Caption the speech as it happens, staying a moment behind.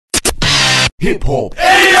hip hop. Hip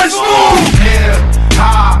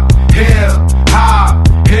hop, hip hop,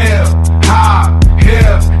 hip hop,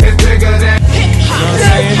 hip. It's bigger than hip hop.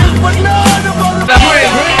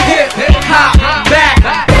 Hip hop back.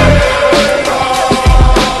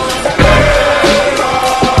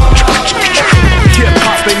 Hip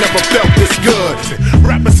hop ain't never felt this good.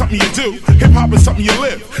 Rap is something you do, hip hop is something you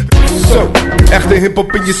live. So, echte hip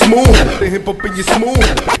hop in je smooth, echte hip hop in je smooth.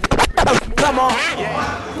 Come on.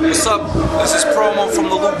 What's up? This is Promoe from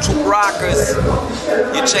the Looptroop Rockers.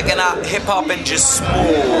 You're checking out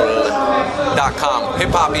hiphopinjesmall.com. Hip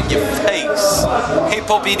hop in your face. Hip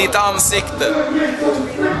hop in ditt ansikte.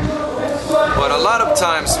 But a lot of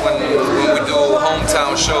times when we do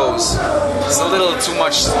hometown shows, it's a little too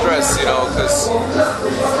much stress, you know, because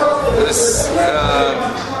this.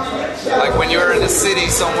 Like when you're in a city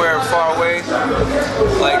somewhere far away,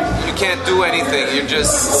 like you can't do anything. You're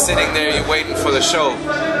just sitting there, you're waiting for the show.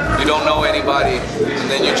 You don't know anybody, and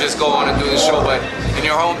then you just go on and do the show. But in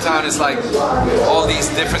your hometown, it's like all these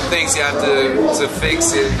different things you have to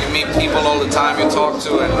fix. You meet people all the time you talk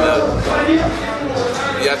to, and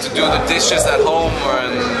you have to do the dishes at home,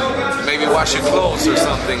 and maybe wash your clothes or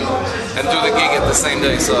something, and do the gig at the same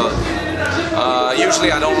day. So.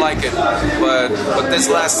 Usually I don't like it, but this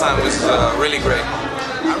last time was really great.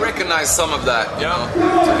 I recognize some of that, you know,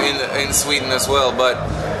 in Sweden as well, but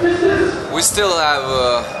we still have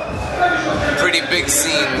a pretty big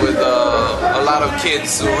scene with a lot of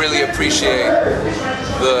kids who really appreciate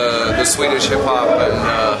the Swedish hip hop, and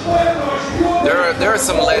there are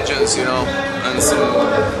some legends, you know, and some.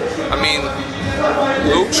 I mean,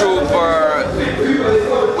 Looptroop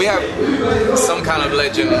we have some kind of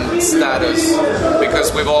legend status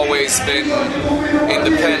because we've always been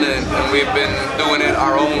independent and we've been doing it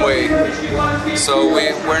our own way. So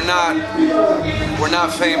we're not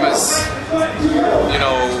famous, you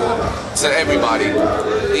know, to everybody.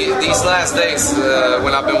 These last days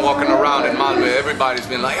when I've been walking around in Malmö, everybody's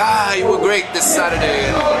been like, you were great this Saturday,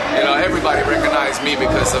 and you know, everybody recognized me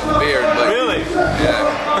because of the beard. But, really? Yeah.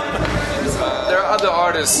 There are other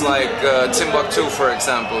artists like Timbuktu, for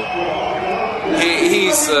example.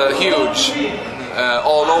 He's huge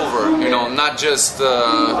all over, you know, not just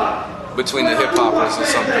between the hip hoppers or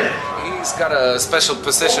something. He's got a special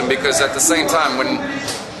position because at the same time,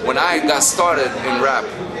 when I got started in rap,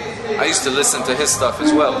 I used to listen to his stuff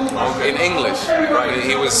as well, in English. Right?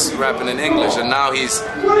 He was rapping in English, and now he's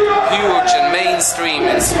huge and mainstream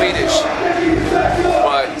in Swedish.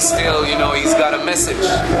 But still, you know, he's got a message.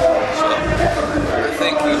 So I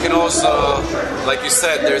think you can also, like you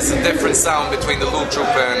said, there's a different sound between the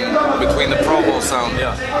Looptroop and between the Promoe sound.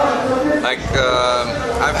 Yeah. Like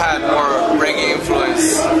I've had more reggae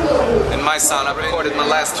influence in my sound. I've recorded my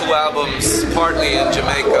last 2 albums partly in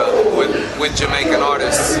Jamaica with Jamaican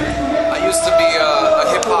artists. I used to be a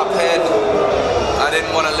hip hop head. I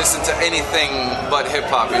didn't want to listen to anything but hip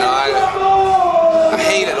hop. You know, I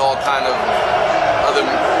hated all kind of other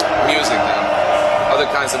music, you know, other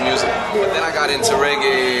kinds of music. But then I got into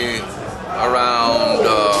reggae around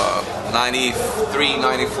 93,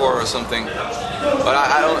 94 or something. But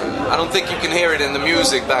I don't think you can hear it in the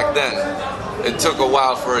music back then. It took a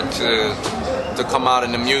while for it to come out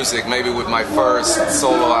in the music, maybe with my first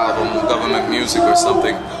solo album, Government Music or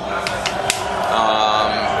something.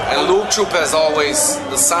 And Looptroop has always,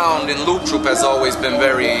 the sound in Looptroop has always been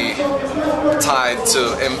very tied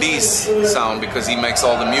to MB's sound because he makes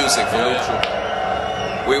all the music for Looptroop.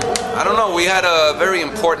 I don't know, we had a very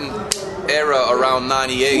important era around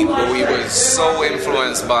 98 where we were so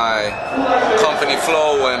influenced by Company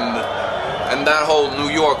Flow and that whole New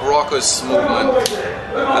York rockers movement,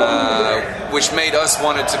 which made us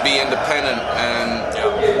wanted to be independent and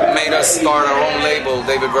made us start our own label,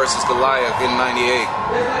 David vs. Goliath, in '98.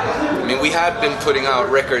 I mean, we had been putting out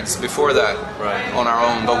records before that on our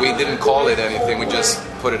own, but we didn't call it anything, we just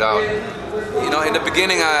put it out. You know, in the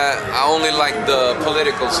beginning I only liked the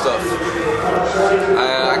political stuff.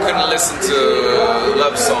 I couldn't listen to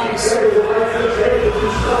love songs.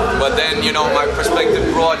 But then, you know, my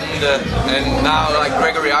perspective broadened, and now, like,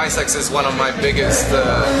 Gregory Isaacs is one of my biggest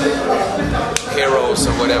heroes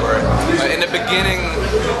or whatever. In the beginning,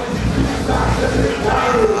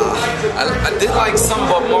 I did like some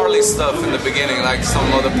Bob Marley stuff in the beginning, like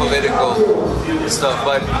some of the political stuff,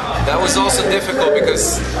 but that was also difficult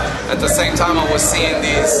because at the same time I was seeing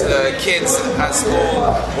these kids at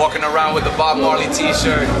school walking around with the Bob Marley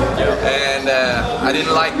t-shirt, and I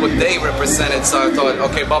didn't like what they represented, so I thought,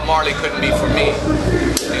 okay, Bob Marley couldn't be for me.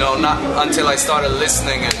 You know, not until I started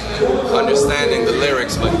listening and understanding the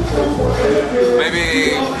lyrics, but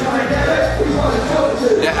maybe,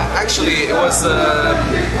 yeah, actually it was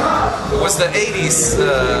was the 80s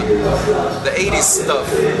stuff,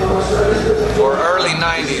 or early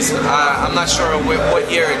 90s. I'm not sure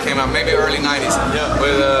what year it came out, maybe early 90s. Yeah.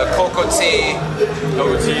 With Coco T,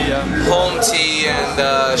 Home T, and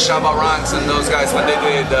Shabba Ranks and those guys when they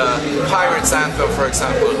did Pirates Anthem, for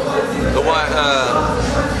example. The one,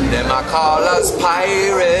 them I call us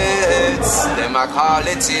pirates, them I call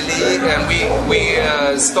it illegal, and we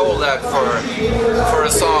stole that for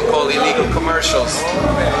a song called Illegal Commercials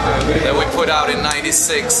that we put out in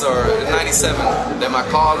 96 or 97. Them I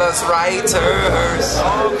call us writers.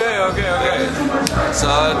 Okay. So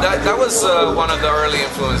that was one of the early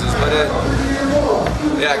influences, but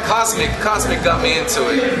yeah, Cosmic got me into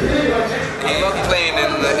it. I love playing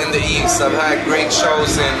in the East. I've had great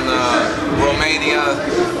shows in Romania,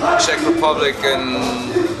 Czech Republic, and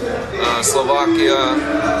Slovakia,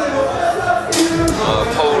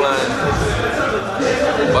 Poland.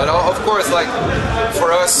 But of course, like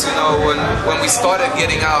for us, you know, when we started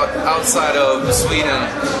getting outside of Sweden,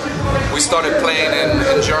 we started playing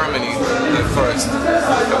in Germany at first.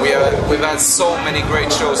 And we've had so many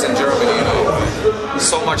great shows in Germany, you know,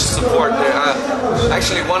 so much support there.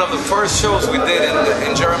 Actually, one of the first shows we did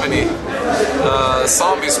in Germany,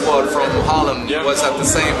 Zombie Squad from Holland was at the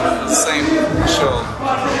same show.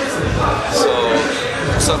 So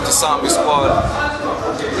what's up to Zombie Squad?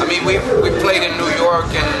 I mean, we played in New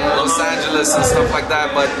York and Los Angeles and stuff like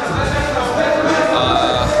that, but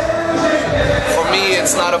for me,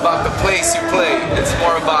 it's not about the place you play. It's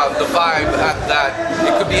more about the vibe at that.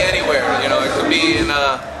 It could be anywhere, you know. It could be in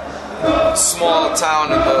a small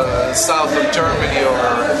town in the south of Germany or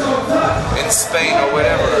in Spain or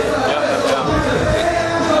whatever.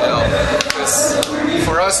 You know, because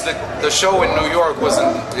for us, the show in New York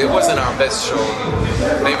wasn't our best show.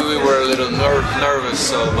 Maybe we were a little nervous,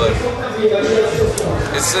 but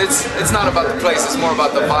it's not about the place. It's more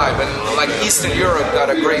about the vibe. And like Eastern Europe got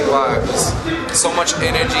a great vibe. There's so much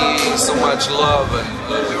energy, so much love. And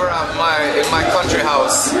we were at in my country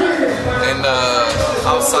house in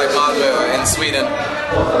outside Malmö in Sweden.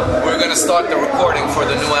 We're gonna start the recording for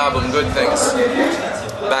the new album, Good Things,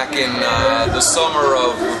 back in the summer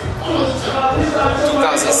of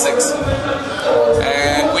 2006,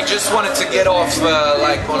 and we just wanted to get off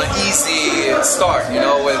like on an easy start, you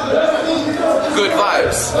know, with good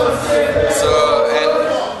vibes. So, and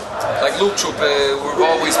like Looptroop, we've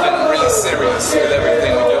always been really serious with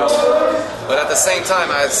everything we do. But at the same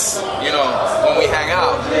time, as you know, when we hang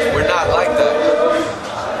out, we're not like that.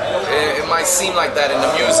 It might seem like that in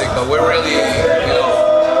the music, but we're really, you know,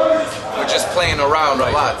 we're just playing around a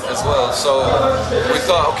lot as well. So we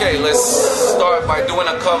thought, okay, let's start by doing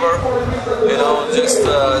a cover, you know, just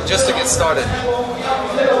to get started.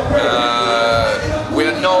 We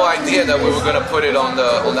had no idea that we were gonna put it on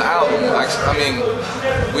the album. Actually, I mean,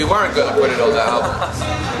 we weren't gonna put it on the album.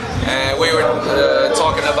 And we were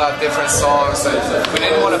talking about different songs, and we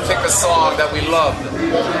didn't want to pick a song that we loved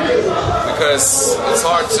because it's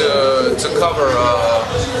hard to cover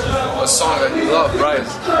a song that you love. Right?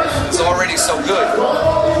 It's already so good.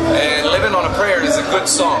 And Living on a Prayer is a good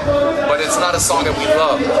song, but it's not a song that we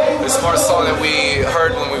love. It's more a song that we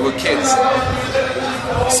heard when we were kids.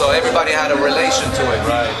 So everybody had a relation to it,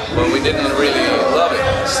 right? But we didn't really love it.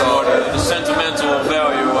 So the sentimental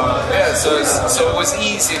value. Yeah, so it was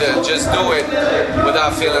easy to just do it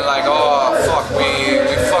without feeling like, oh fuck, we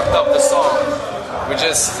fucked up the song. We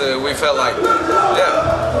felt like,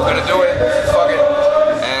 yeah, we're gonna do it, fuck it.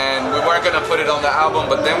 And we weren't gonna put it on the album,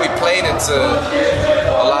 but then we played it to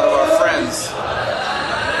a lot of our friends,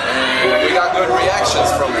 and we got good reactions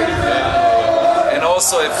from it. And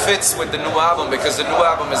also it fits with the new album because the new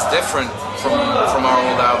album is different from our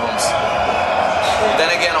old albums.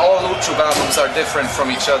 Then again, all Looptroop albums are different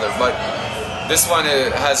from each other, but this one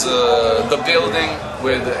has the building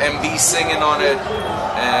with MB singing on it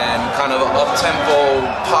and kind of up-tempo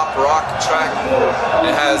pop rock track.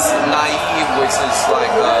 It has Naive, which is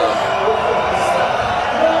like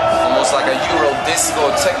almost like a Euro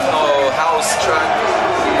disco techno house track.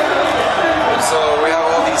 And so we have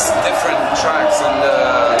all these different tracks, and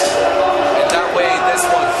in that way this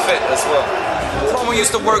one fit as well. Promoe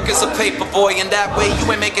used to work as a paper boy, and that way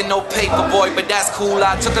you ain't making no paper boy, but that's cool.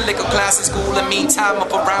 I took a liquor class in school, and meantime I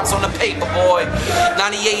put rhymes on the paper boy.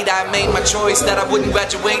 98 I made my choice that I wouldn't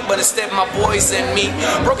graduate, but instead my boys and me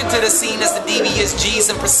broke into the scene as the devious G's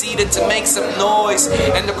and proceeded to make some noise.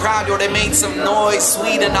 And the crowd, yo, they made some noise,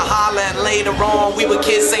 sweet in the holler, and later on we were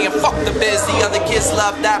kids saying fuck the biz. The other kids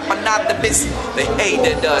loved that, but not the biz. They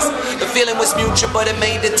hated us. The feeling was mutual, but it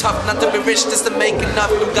made it tough not to be rich, just to make enough.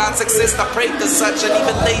 Through God's success I prayed to such, and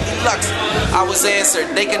even Lady Lux I was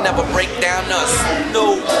answered, they can never break down us.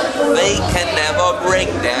 No, they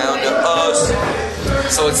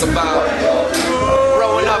Yes. So it's about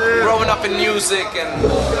growing up in music and,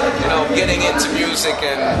 you know, getting into music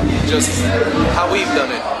and just how we've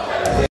done it.